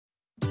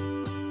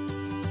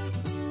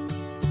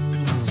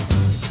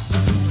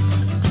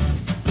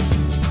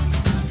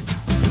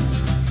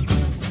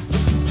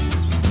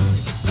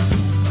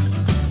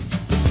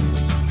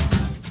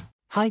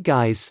Hi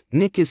guys,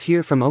 Nick is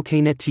here from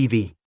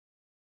OKNetTV.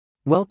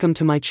 Welcome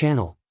to my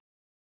channel.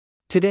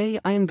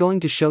 Today I am going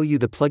to show you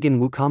the plugin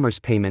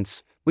WooCommerce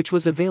Payments, which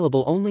was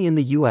available only in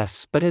the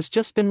US but has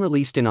just been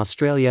released in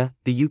Australia,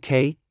 the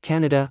UK,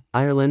 Canada,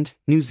 Ireland,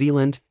 New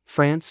Zealand,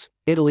 France,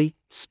 Italy,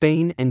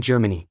 Spain and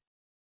Germany.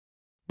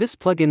 This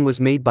plugin was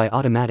made by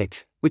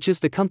Automatic, which is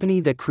the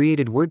company that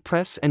created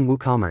WordPress and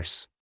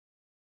WooCommerce.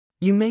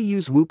 You may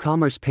use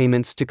WooCommerce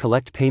Payments to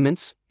collect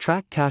payments,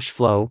 track cash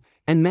flow,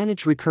 and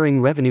manage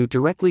recurring revenue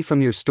directly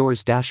from your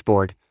store's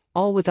dashboard,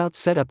 all without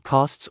setup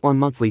costs or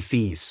monthly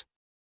fees.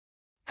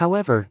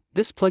 However,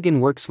 this plugin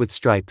works with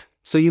Stripe,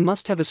 so you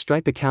must have a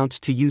Stripe account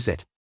to use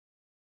it.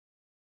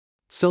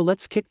 So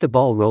let's kick the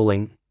ball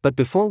rolling, but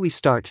before we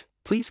start,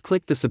 please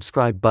click the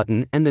subscribe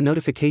button and the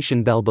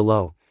notification bell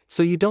below,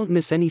 so you don't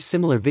miss any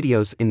similar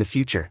videos in the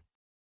future.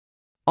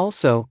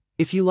 Also,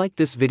 if you like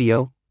this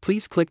video,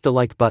 please click the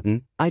like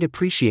button, I'd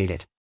appreciate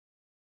it.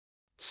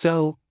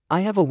 So, I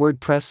have a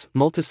WordPress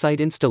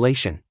multi-site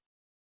installation.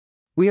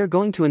 We are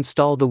going to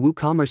install the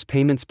WooCommerce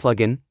Payments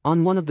plugin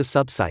on one of the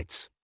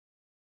subsites.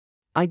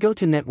 I go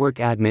to Network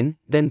Admin,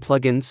 then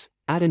Plugins,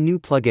 add a new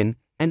plugin,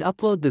 and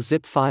upload the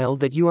zip file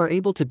that you are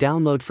able to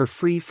download for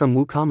free from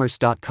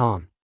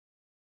WooCommerce.com.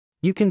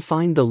 You can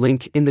find the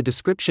link in the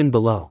description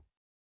below.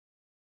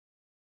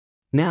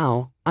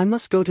 Now, I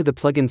must go to the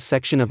Plugins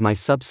section of my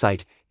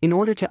subsite in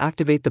order to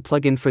activate the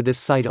plugin for this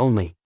site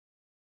only.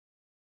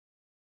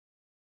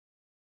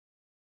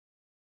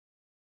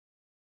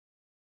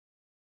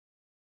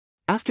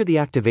 After the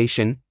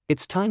activation,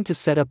 it's time to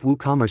set up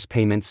WooCommerce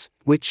Payments,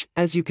 which,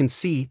 as you can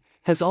see,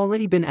 has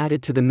already been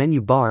added to the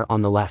menu bar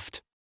on the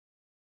left.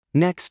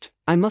 Next,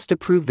 I must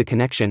approve the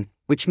connection,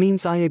 which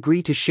means I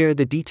agree to share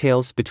the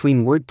details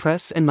between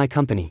WordPress and my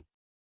company.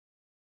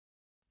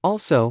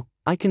 Also,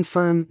 I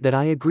confirm that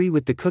I agree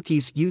with the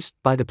cookies used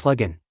by the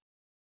plugin.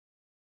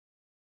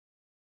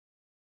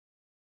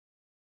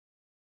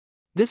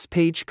 This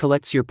page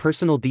collects your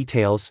personal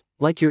details,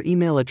 like your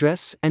email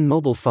address and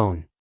mobile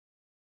phone.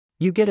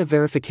 You get a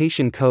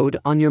verification code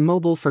on your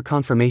mobile for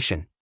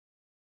confirmation.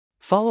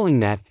 Following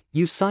that,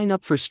 you sign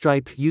up for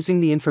Stripe using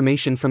the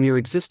information from your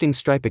existing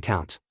Stripe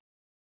account.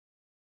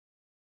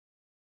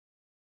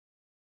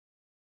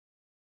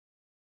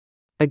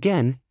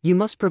 Again, you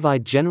must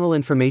provide general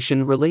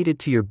information related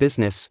to your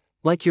business,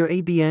 like your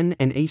ABN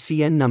and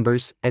ACN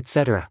numbers,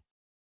 etc.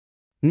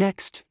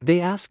 Next,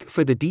 they ask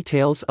for the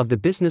details of the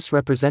business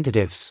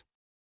representatives.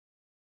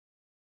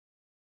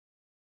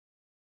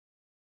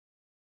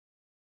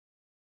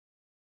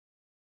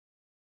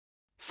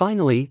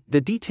 Finally,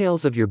 the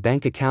details of your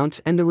bank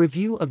account and the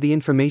review of the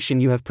information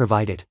you have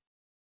provided.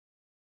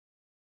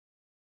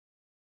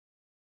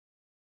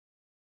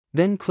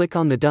 Then click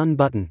on the Done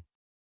button.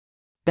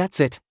 That's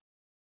it.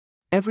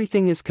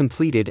 Everything is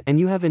completed and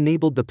you have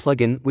enabled the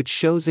plugin, which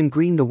shows in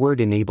green the word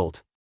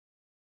enabled.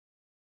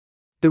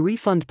 The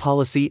refund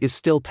policy is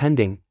still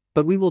pending,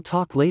 but we will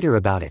talk later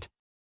about it.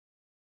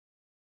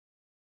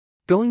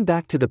 Going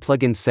back to the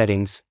plugin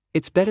settings,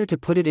 it's better to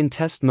put it in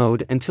test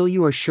mode until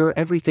you are sure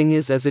everything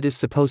is as it is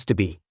supposed to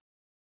be.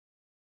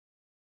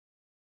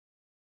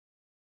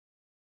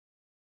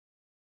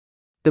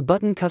 The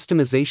button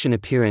customization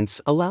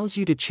appearance allows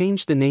you to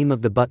change the name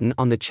of the button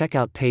on the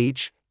checkout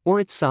page, or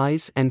its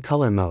size and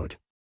color mode.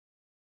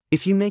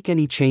 If you make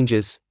any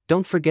changes,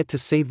 don't forget to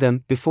save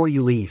them before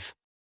you leave.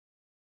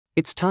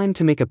 It's time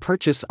to make a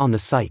purchase on the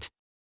site.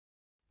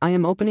 I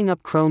am opening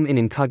up Chrome in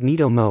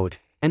incognito mode,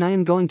 and I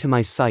am going to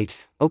my site,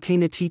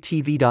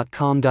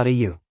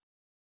 OKNetTV.com.au.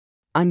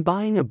 I'm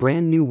buying a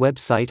brand new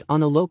website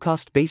on a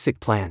low-cost basic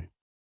plan.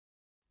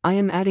 I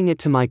am adding it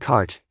to my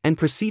cart, and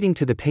proceeding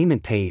to the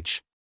payment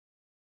page.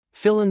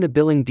 Fill in the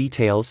billing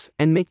details,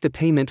 and make the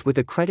payment with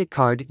a credit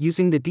card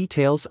using the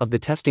details of the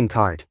testing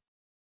card.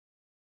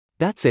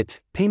 That's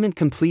it, payment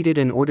completed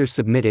and order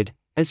submitted,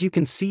 as you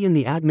can see in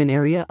the admin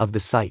area of the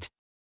site.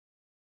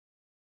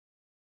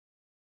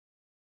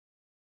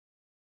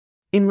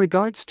 In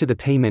regards to the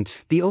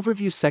payment, the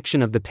overview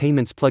section of the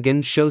Payments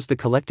plugin shows the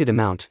collected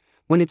amount,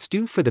 when it's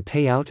due for the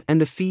payout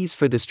and the fees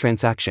for this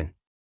transaction.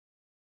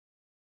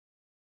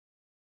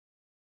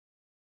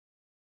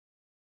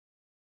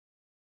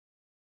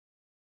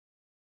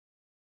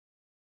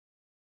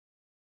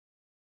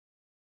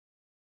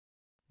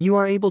 You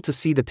are able to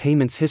see the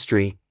payments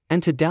history,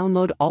 and to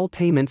download all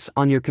payments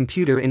on your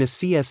computer in a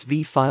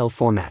CSV file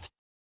format.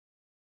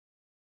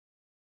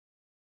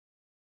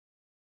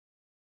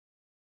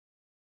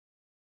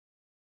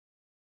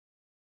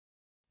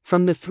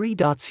 From the three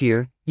dots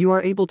here, you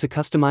are able to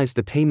customize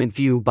the payment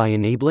view by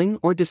enabling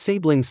or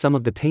disabling some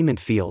of the payment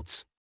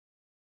fields.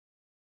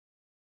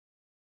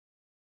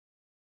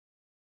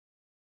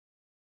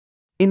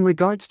 In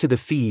regards to the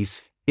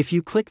fees, if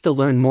you click the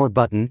Learn More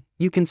button,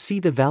 you can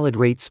see the valid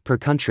rates per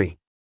country.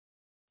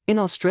 In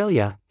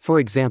Australia, for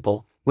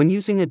example, when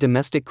using a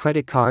domestic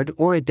credit card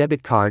or a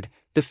debit card,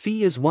 the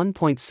fee is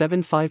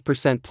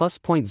 1.75% plus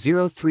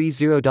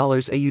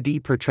 $0.030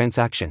 AUD per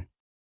transaction.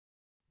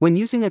 When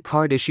using a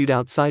card issued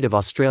outside of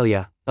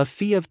Australia, a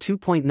fee of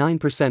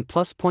 2.9%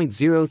 plus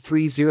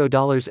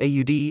 $0.030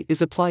 AUD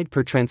is applied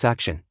per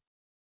transaction.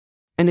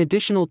 An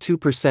additional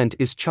 2%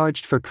 is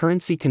charged for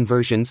currency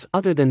conversions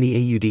other than the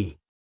AUD.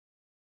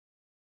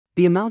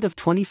 The amount of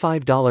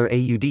 $25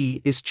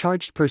 AUD is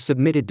charged per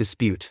submitted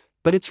dispute,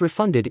 but it's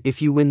refunded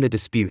if you win the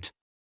dispute.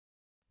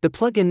 The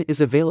plugin is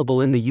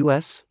available in the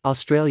US,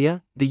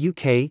 Australia, the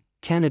UK,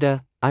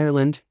 Canada,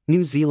 Ireland,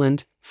 New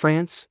Zealand,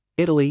 France,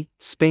 Italy,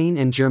 Spain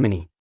and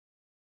Germany.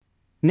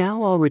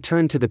 Now I'll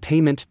return to the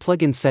payment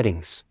plugin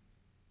settings.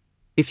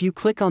 If you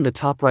click on the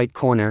top right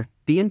corner,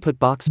 the input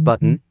box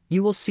button,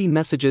 you will see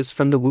messages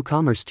from the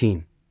WooCommerce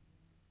team.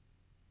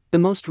 The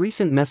most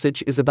recent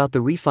message is about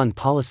the refund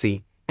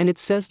policy, and it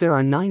says there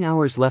are 9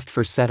 hours left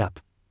for setup.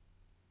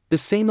 The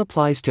same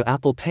applies to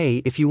Apple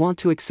Pay if you want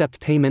to accept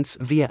payments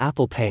via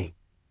Apple Pay.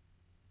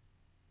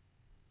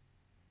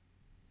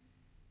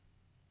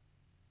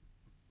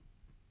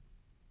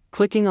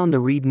 Clicking on the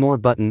Read More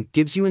button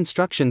gives you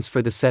instructions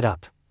for the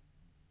setup.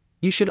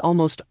 You should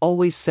almost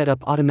always set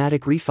up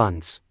automatic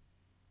refunds.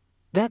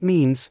 That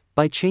means,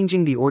 by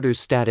changing the order's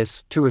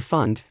status to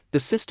refund, the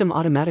system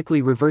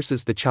automatically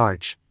reverses the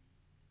charge.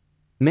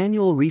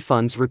 Manual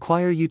refunds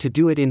require you to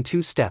do it in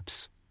 2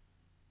 steps.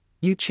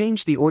 You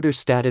change the order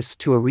status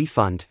to a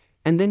refund,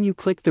 and then you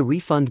click the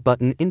refund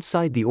button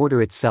inside the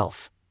order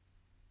itself.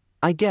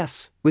 I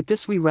guess, with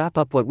this we wrap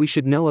up what we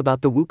should know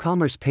about the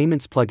WooCommerce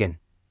Payments plugin.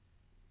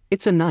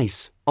 It's a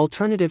nice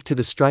alternative to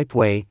the Stripe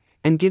way,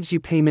 and gives you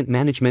payment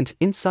management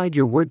inside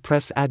your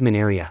WordPress admin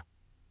area.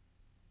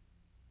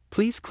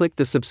 Please click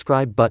the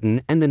subscribe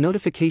button and the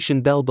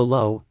notification bell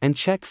below and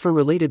check for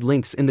related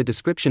links in the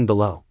description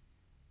below.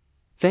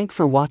 Thanks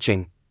for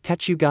watching,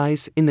 catch you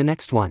guys in the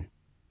next one.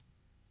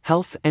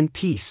 Health and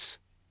peace.